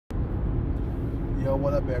Yo,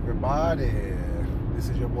 what up, everybody? This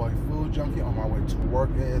is your boy Food Junkie on my way to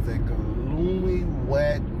work. It is a gloomy,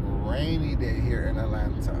 wet, rainy day here in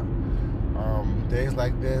Atlanta. Days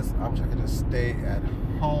like this, I wish I could just stay at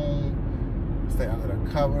home, stay under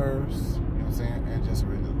the covers, you know what I'm saying, and just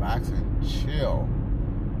relax and chill.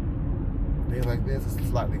 Days like this, it's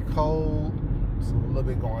slightly cold, there's a little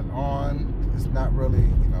bit going on. It's not really,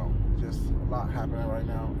 just a lot happening right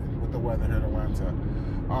now with the weather here in Atlanta.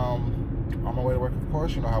 On my way to work, of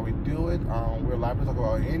course, you know how we do it. We're live to talk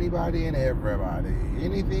about anybody and everybody,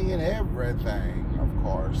 anything and everything, of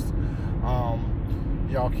course.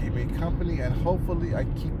 Y'all keep me company, and hopefully I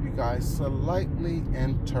keep you guys slightly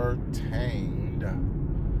entertained.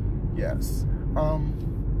 Yes. A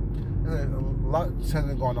lot has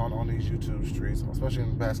been going on these YouTube streets, especially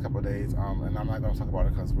in the past couple of days. And I'm not going to talk about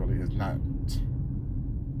it because really it's not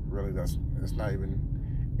even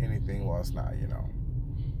anything. Well, it's not,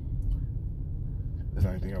 There's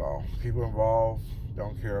not anything at all. People involved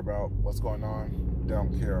don't care about what's going on.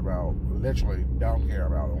 Literally don't care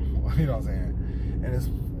about them. You know what I'm saying? And it's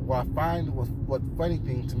what I find what funny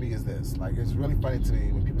thing to me is this. Like, it's really funny to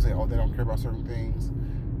me when people say, oh, they don't care about certain things.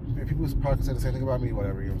 People probably say the same thing about me,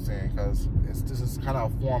 whatever, you know what I'm saying? Because this is kind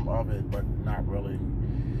of a form of it, but not really.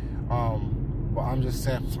 But I'm just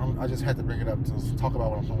saying, I just had to bring it up to talk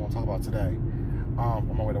about what I'm going to talk about today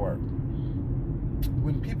on my way to work.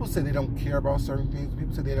 When people say they don't care about certain things,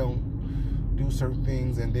 people say they don't do certain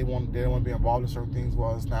things and they don't want to be involved in certain things,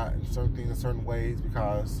 well, it's not in certain things in certain ways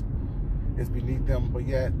because it's beneath them, but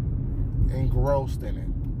yet engrossed in it.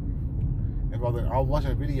 And I was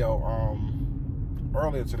watching a video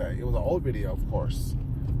earlier today. It was an old video, of course,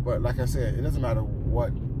 but like I said, it doesn't matter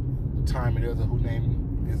what time it is or whose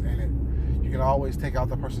name is in it. You can always take out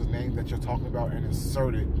the person's name that you're talking about and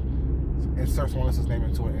insert someone else's name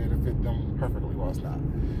into it, and it'll fit them perfectly. Well, it's not.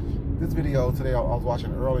 This video today I was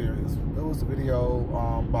watching earlier, it was a video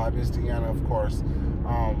by Miss Deanna, of course.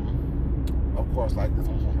 Like this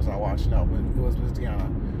one person I watch, but it was Miss Deanna,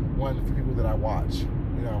 one of the few people that I watch,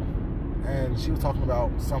 and she was talking about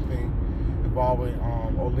something involving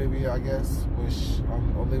Olivia, I guess, which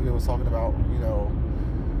Olivia was talking about,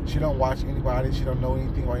 she don't watch anybody, she don't know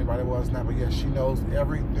anything about anybody, was not, but yes, she knows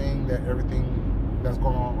everything that's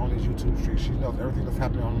going on these YouTube streets. She knows everything that's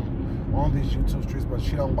happening on these YouTube streets, but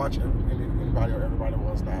she don't watch anybody or everybody,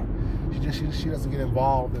 was not. She doesn't get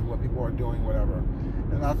involved in what people are doing, whatever.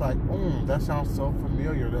 And I was like, that sounds so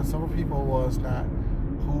familiar. There's several people, was not,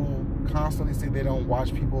 who constantly say they don't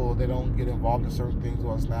watch people, they don't get involved in certain things,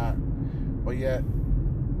 was not, but yet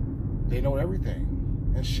they know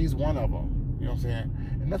everything, and she's one of them. You know what I'm saying?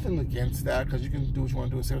 And nothing against that, because you can do what you want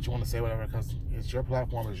to do and say what you want to say, whatever, because it's your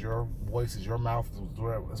platform, it's your voice, it's your mouth,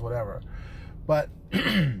 it's whatever. But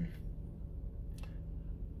I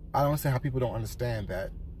don't understand how people don't understand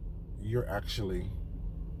that you're actually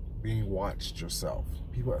being watched yourself.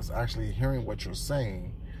 People are actually hearing what you're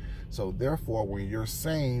saying. So therefore, when you're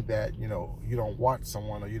saying that, you don't watch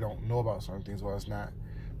someone or you don't know about certain things, well, it's not.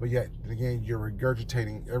 But yet, again, you're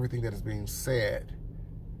regurgitating everything that is being said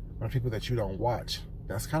by people that you don't watch.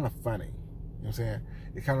 That's kind of funny. You know what I'm saying?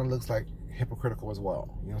 It kind of looks like hypocritical as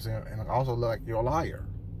well. You know what I'm saying? And it also looks like you're a liar.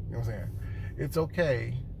 You know what I'm saying? It's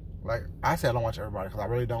okay. Like I said, I don't watch everybody because I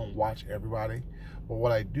really don't watch everybody. But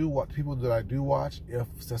what I do, people that I do watch, if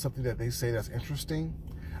there's something that they say that's interesting,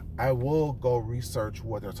 I will go research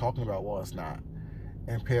what they're talking about, well, it's not,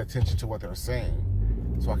 and pay attention to what they're saying,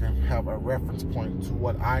 so I can have a reference point to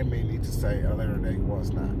what I may need to say at a later date, well,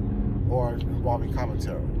 it's not, or involving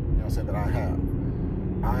commentary, what I'm saying, that I have.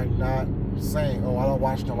 I'm not saying, oh, I don't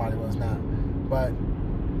watch nobody, well, it's not, but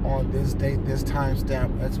on this date, this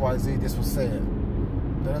timestamp, XYZ, this was said.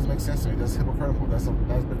 That doesn't make sense to me. That's hypocritical. That's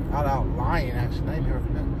been out lying, actually. Not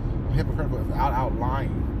even hypocritical. It's out lying.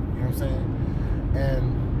 You know what I'm saying?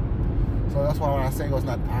 And so that's why when I say what's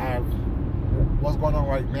going on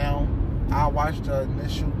right now, I watched the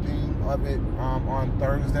initial thing of it on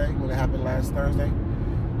Thursday, when it happened last Thursday,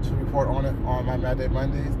 to report on it on my Mad Day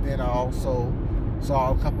Mondays. Then I also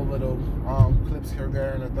saw a couple little clips here,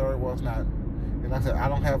 there, and the third was not. And like I said, I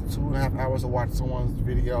don't have 2.5 hours to watch someone's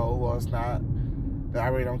video, was not, that I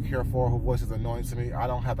really don't care for, whose voice is annoying to me. I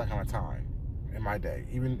don't have that kind of time in my day.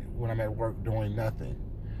 Even when I'm at work doing nothing,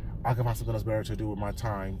 I can find something else better to do with my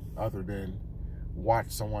time other than watch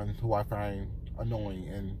someone who I find annoying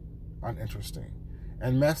and uninteresting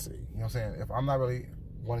and messy. You know what I'm saying? If I'm not really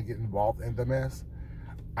want to get involved in the mess,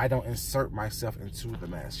 I don't insert myself into the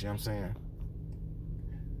mess. You know what I'm saying?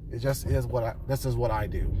 It just is this is what I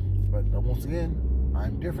do. But once again,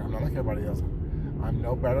 I'm different. I'm not like everybody else. I'm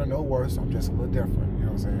no better, no worse. I'm just a little different. You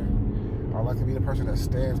know what I'm saying? I like to be the person that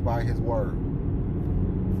stands by his word.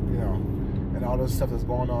 you know, and all this stuff that's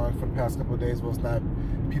going on for the past couple of days was not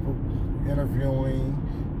people interviewing,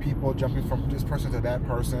 people jumping from this person to that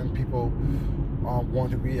person, people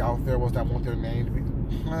want to be out there, was not want their name to be,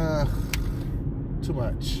 too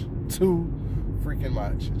much, too freaking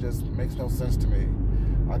much. It just makes no sense to me.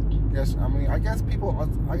 I guess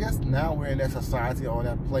now we're in that society or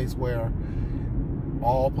that place where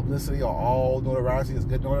all publicity or all notoriety is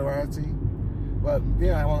good notoriety. But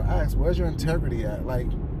then I want to ask, where's your integrity at? Like,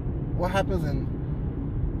 what happens in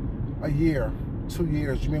a year, 2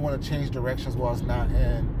 years? You may want to change directions while it's not,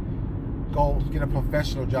 and go get a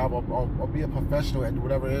professional job or be a professional at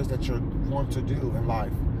whatever it is that you're going to do in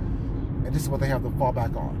life. And this is what they have to fall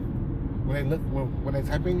back on. When they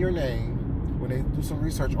type in your name, when they do some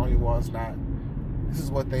research on you while it's not, this is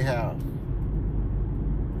what they have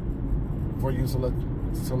for you to look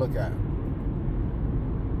at.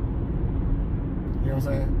 You know what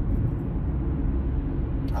I'm saying?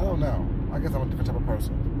 I don't know. I guess I'm a different type of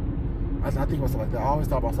person. I think about stuff like that. I always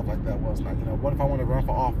thought about stuff like that. Well, it's not, you know, what if I want to run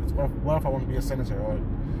for office? What if I want to be a senator or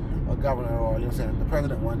a governor or, you know what I'm saying, the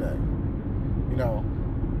president one day? You know,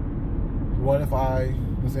 what if I, you know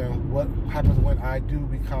what I'm saying, what happens when I do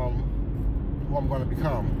become who I'm going to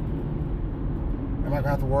become? Am I going to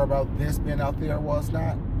have to worry about this being out there? Well, it's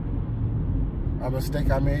not. A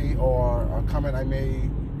mistake I made or a comment I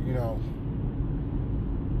made, you know,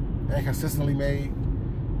 and consistently made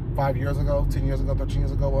 5 years ago, 10 years ago, 13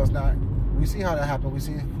 years ago, was not. We see how that happened. We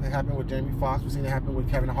see it happen with Jamie Foxx. We see it happen with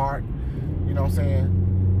Kevin Hart. You know what I'm saying?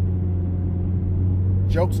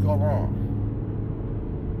 Jokes go wrong.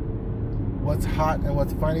 What's hot and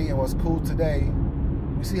what's funny and what's cool today,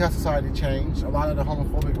 we see how society changed. A lot of the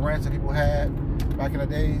homophobic rants that people had back in the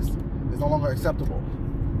days is no longer acceptable.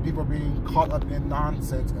 People are being caught up in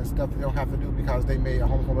nonsense and stuff they don't have to do because they made a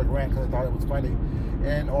homophobic rant because they thought it was funny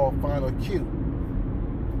and or fun or cute.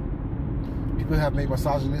 People have made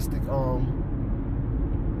misogynistic,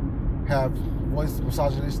 have voiced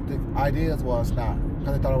misogynistic ideas, well, it's not,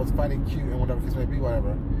 because they thought it was funny, cute, and whatever case may be,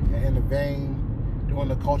 whatever. And in the vein, during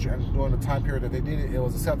the culture and during the time period that they did it, it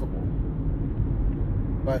was acceptable.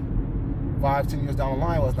 But 5-10 years down the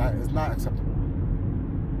line, it's not acceptable.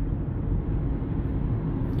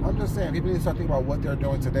 I'm just saying, people need to start thinking about what they're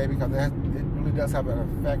doing today because it really does have an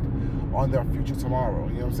effect on their future tomorrow.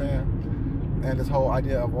 You know what I'm saying? And this whole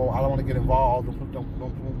idea of, oh, I don't want to get involved,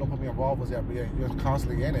 don't put me involved with that, but you're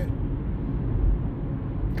constantly in it.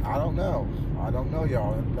 I don't know,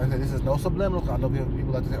 y'all. Like I said, this is no subliminals. I know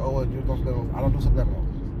people like to say, oh, you don't subliminals. I don't do subliminals.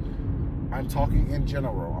 I'm talking in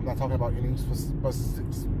general. I'm not talking about any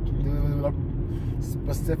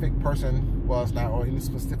specific person was not, or any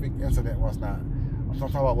specific incident was not. I'm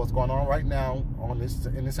talking about what's going on right now in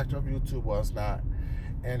this sector of YouTube was not,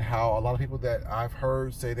 and how a lot of people that I've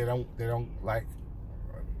heard say they don't like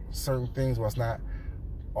certain things was not,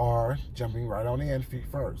 are jumping right on in feet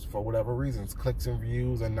first for whatever reasons, clicks and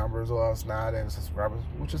views and numbers or else not, and subscribers,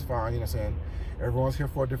 which is fine. You know what I'm saying? Everyone's here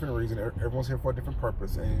for a different reason. Everyone's here for a different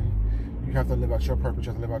purpose, and you have to live out your purpose.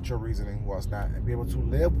 You have to live out your reasoning, was not, and be able to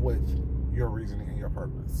live with your reasoning and your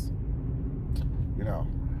purpose. You know.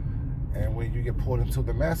 And when you get pulled into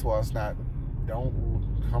the mess, well, it's not, don't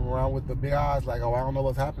come around with the big eyes like, oh, I don't know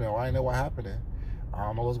what's happening, or I didn't know what's happening. I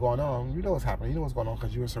don't know what's going on. You know what's happening. You know what's going on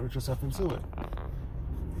because you inserted yourself into it.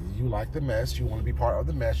 You like the mess. You want to be part of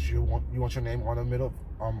the mess. You want your name on the middle,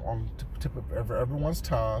 on the tip of everyone's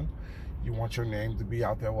tongue. You want your name to be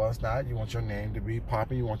out there, well, it's not. You want your name to be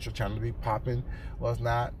popping. You want your channel to be popping, well, it's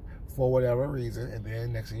not, for whatever reason. And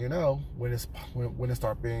then next thing you know, when it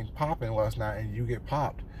starts being popping, well, it's not, and you get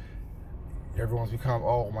popped. Everyone's become,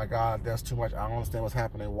 oh my God, that's too much. I don't understand what's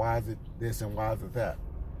happening. Why is it this and why is it that?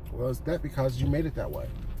 Well, is that because you made it that way?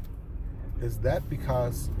 Is that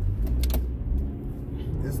because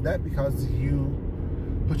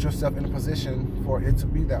you put yourself in a position for it to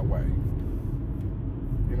be that way?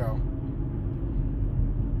 You know,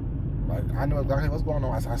 like, I know exactly what's going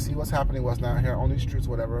on. I see what's happening, what's not here on these streets,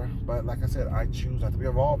 whatever. But like I said, I choose not to be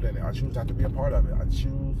involved in it. I choose not to be a part of it. I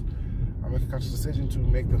make a conscious decision to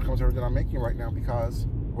make the commentary that I'm making right now because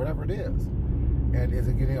whatever it is. And is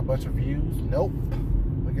it getting a bunch of views? Nope.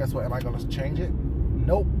 But guess what? Am I going to change it?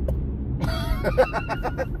 Nope.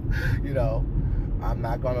 You know, I'm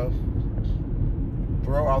not going to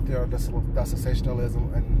throw out there that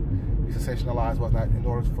sensationalism and be sensationalized, whatnot, in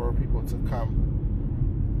order for people to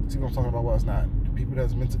come see what I'm talking about, what's not. The people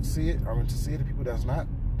that's meant to see it are meant to see it. The people that's not,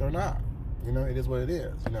 they're not. You know, it is what it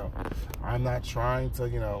is. You know, I'm not trying to,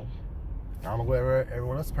 you know, I don't know whatever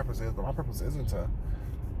everyone else's purpose is, but my purpose isn't to,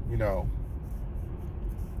 you know,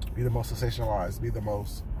 be the most sensationalized, be the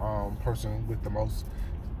most person with the most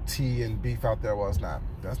tea and beef out there was not.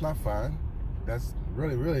 That's not fun. That's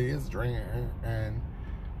really is draining and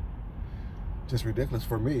just ridiculous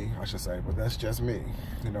for me, I should say. But that's just me.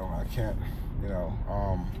 You know, I can't, you know,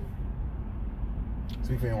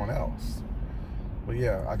 speak for anyone else. But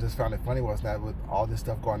yeah, I just found it funny was that with all this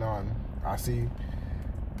stuff going on, I see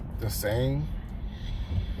the same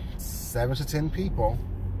 7 to 10 people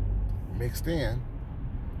mixed in.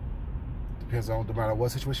 Depends on no matter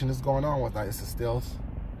what situation is going on with that, it's still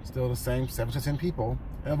the same 7 to 10 people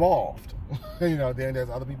involved. You know, then there's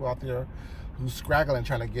other people out there who's scraggling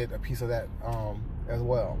trying to get a piece of that as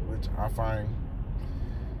well, which I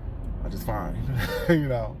just find, you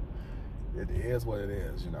know, it is what it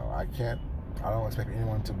is. You know, I don't expect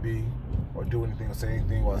anyone to be or do anything or say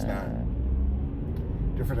anything was not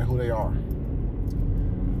different than who they are.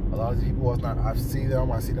 A lot of these people was not, I see them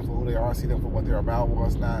for who they are, I see them for what they're about,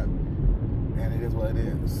 was not, and it is what it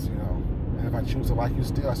is, you know. And if I choose to like you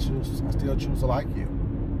still, I still choose to like you.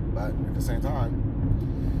 But at the same time,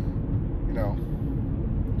 you know,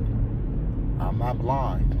 I'm not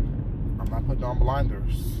blind. I'm not putting on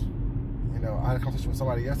blinders. You know, I had a conversation with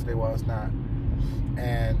somebody yesterday was not,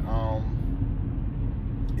 and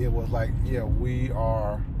it was like, yeah, we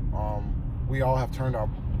all have turned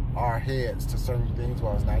our heads to certain things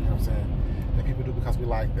was not, you know what I'm saying, that people do because we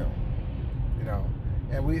like them, you know.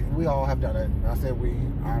 And we all have done it. And I said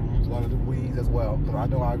I'm one of the we's as well, because I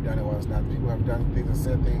know I've done it was not. People have done things and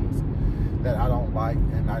said things that I don't like,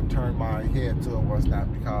 and I turned my head to it was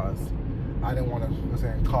not because I didn't want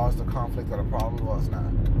to cause the conflict or the problem was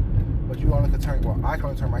not. But you only could turn, well, I can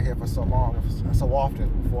only turn my head for so long, so often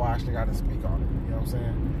before I actually got to speak on it. You know what I'm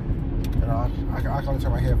saying? You know, I can only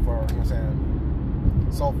turn my head for, you know what I'm saying,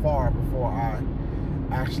 so far before I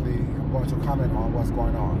actually am going to comment on what's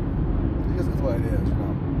going on. This is what it is, you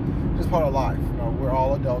know. It's part of life. You know, we're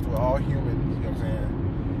all adults, we're all humans, you know what I'm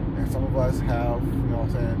saying? And some of us have, you know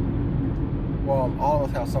what I'm saying, well, all of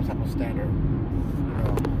us have some type of standard, you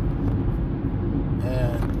know.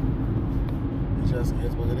 And it just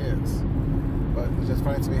is what it is. But it's just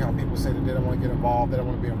funny to me how people say that they don't want to get involved, they don't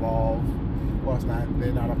want to be involved. Well, it's not,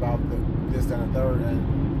 they're not about this, that, and the third.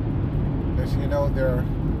 And as you know, they're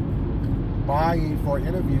buying for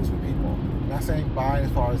interviews with people. Not saying buying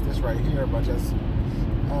as far as this right here, but just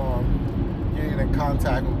getting in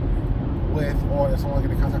contact with, or if someone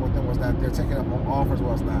getting in contact with them was not, they're taking up on offers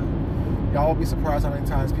was not. Y'all will be surprised how many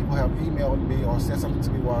times people have emailed me or said something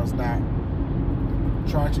to me was not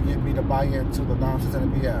trying to get me to buy into the nonsense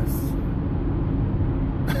and the BS.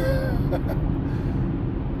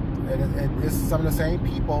 and it's some of the same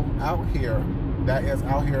people out here that is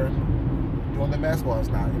out here doing the mess was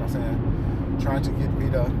not, you know what I'm saying? Trying to get me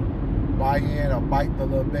to buy in or bite the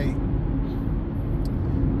little bait.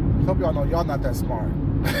 I hope y'all know y'all not that smart.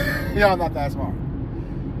 Y'all not that smart.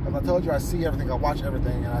 As I told you, I see everything, I watch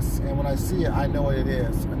everything, and when I see it, I know what it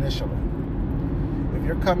is initially. If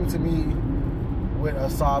you're coming to me with a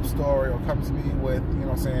sob story or coming to me with, you know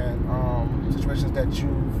what I'm saying, situations that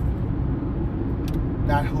you've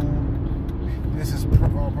not who this is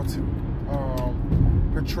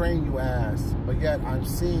portraying you as, but yet I'm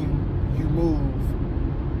seeing you move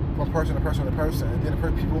from person to person to person, and then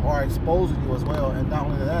people are exposing you as well, and not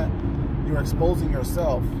only that, you're exposing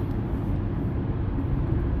yourself.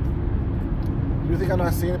 Do you think I'm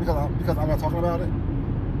not seeing it because I'm not talking about it?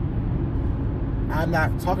 I'm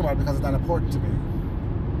not talking about it because it's not important to me.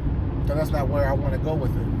 So that's not where I want to go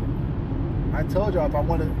with it. I told y'all if I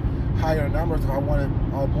wanted higher numbers, if I wanted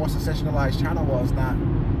a more sensationalized channel was not,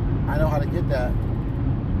 I know how to get that.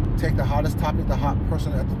 Take the hottest topic, the hot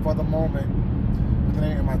person for the moment, put the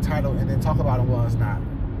name in my title, and then talk about it was not,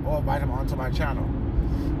 or invite them onto my channel.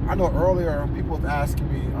 I know earlier people was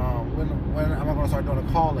asking me when am I going to start doing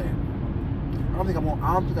a call-in. I don't think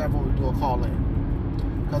I ever will do a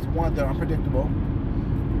call-in because one, they're unpredictable.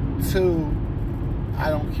 Two, I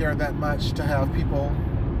don't care that much to have people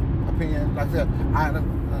opinion. Like I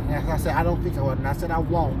said, I don't think I would. And I said I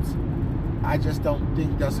won't. I just don't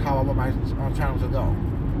think that's how I want my channel to go.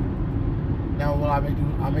 Now, what I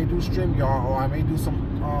may do StreamYard, or I may do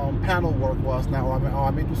some panel work was now, or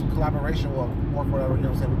I may do some collaboration work, whatever, you know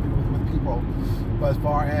what I'm saying, with people. But as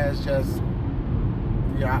far as just,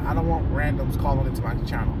 yeah, I don't want randoms calling into my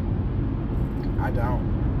channel. I don't,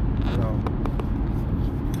 you know,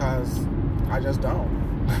 because I just don't.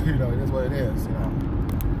 You know, it is what it is, you know.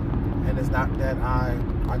 And it's not that I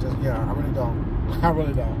really don't. I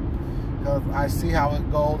really don't. Because I see how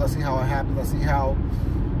it goes, I see how it happens, I see how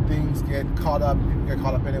things get caught up, people get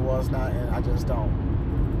caught up in it was not, and I just don't.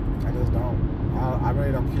 I just don't. I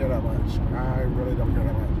really don't care that much. I really don't care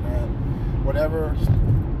that much. And whatever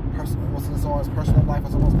someone's personal life or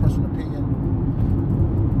someone's personal opinion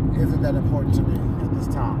isn't that important to me at this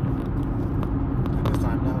time.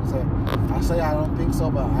 You know what I'm saying? I say I don't think so,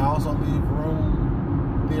 but I also leave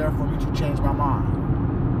room there for me to change my mind.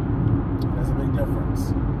 There's a big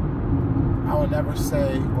difference. I would never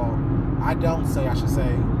say, well, I don't say, I should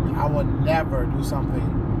say, I would never do something.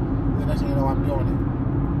 The next thing you know, I'm doing it.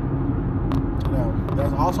 You know,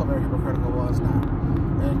 there's also very hypocritical was not.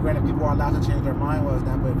 And granted, people are allowed to change their mind was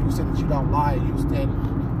not, but if you say that you don't lie, you stand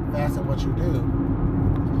fast in what you do.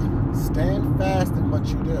 Stand fast in what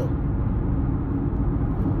you do.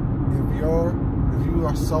 If you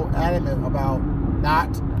are so adamant about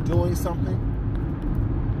not doing something,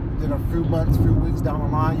 then a few months, few weeks down the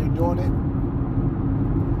line, you're doing it.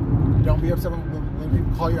 Don't be upset when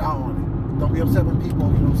people call you out on it. Don't be upset when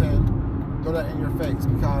people, you know what I'm saying, throw that in your face,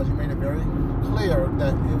 because you made it very clear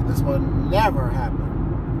that this will never happen.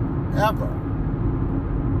 Ever.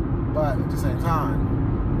 But at the same time,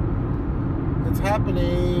 it's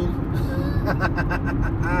happening.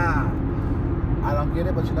 I don't get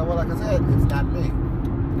it, but you know what, like I said, it's not me.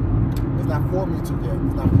 It's not for me to get.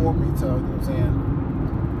 It's not for me to, you know what I'm saying,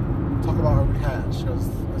 talk about or rehash, because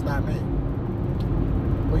it's not me.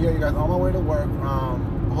 But yeah, you guys, on my way to work.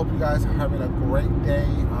 I hope you guys are having a great day.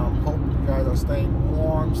 Hope you guys are staying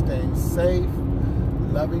warm, staying safe,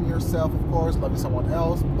 loving yourself, of course, loving someone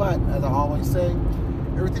else. But as I always say,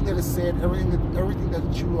 everything that is said, everything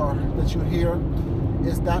that you hear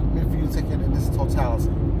is not meant for you to take it in its totality.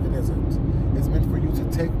 It isn't. It's meant for you to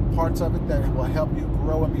take parts of it that will help you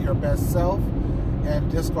grow and be your best self, and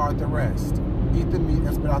discard the rest. Eat the meat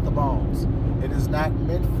and spit out the bones. It is not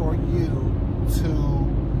meant for you to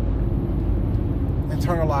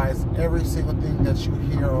internalize every single thing that you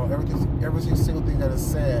hear, or every single thing that is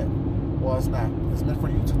said. Well, it's not. It's meant for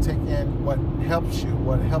you to take in what helps you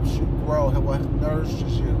grow, what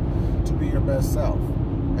nourishes you to be your best self,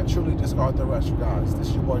 and truly discard the rest, you guys. This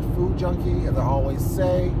is your boy Food Junkie. As I always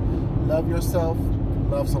say, love yourself,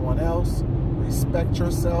 love someone else, respect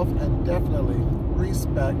yourself, and definitely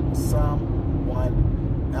respect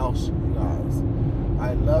someone else, you guys.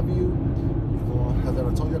 I love you. Has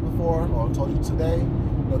ever told you that before, or told you today,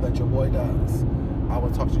 know that your boy does. I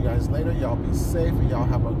will talk to you guys later. Y'all be safe, and y'all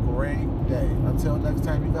have a great day. Until next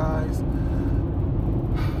time, you guys.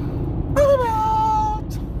 I'm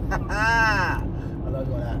out. I love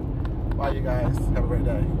doing that. Bye, you guys. Have a great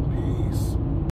day.